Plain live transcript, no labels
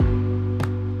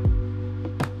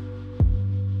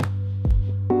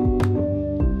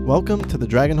Welcome to the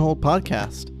Dragonhold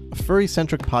Podcast, a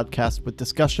furry-centric podcast with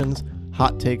discussions,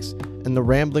 hot takes, and the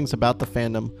ramblings about the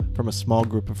fandom from a small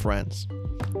group of friends.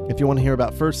 If you want to hear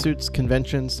about fursuits,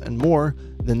 conventions, and more,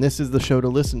 then this is the show to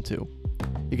listen to.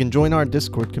 You can join our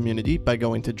Discord community by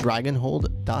going to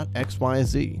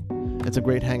dragonhold.xyz. It's a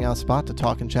great hangout spot to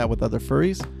talk and chat with other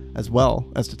furries, as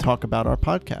well as to talk about our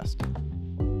podcast.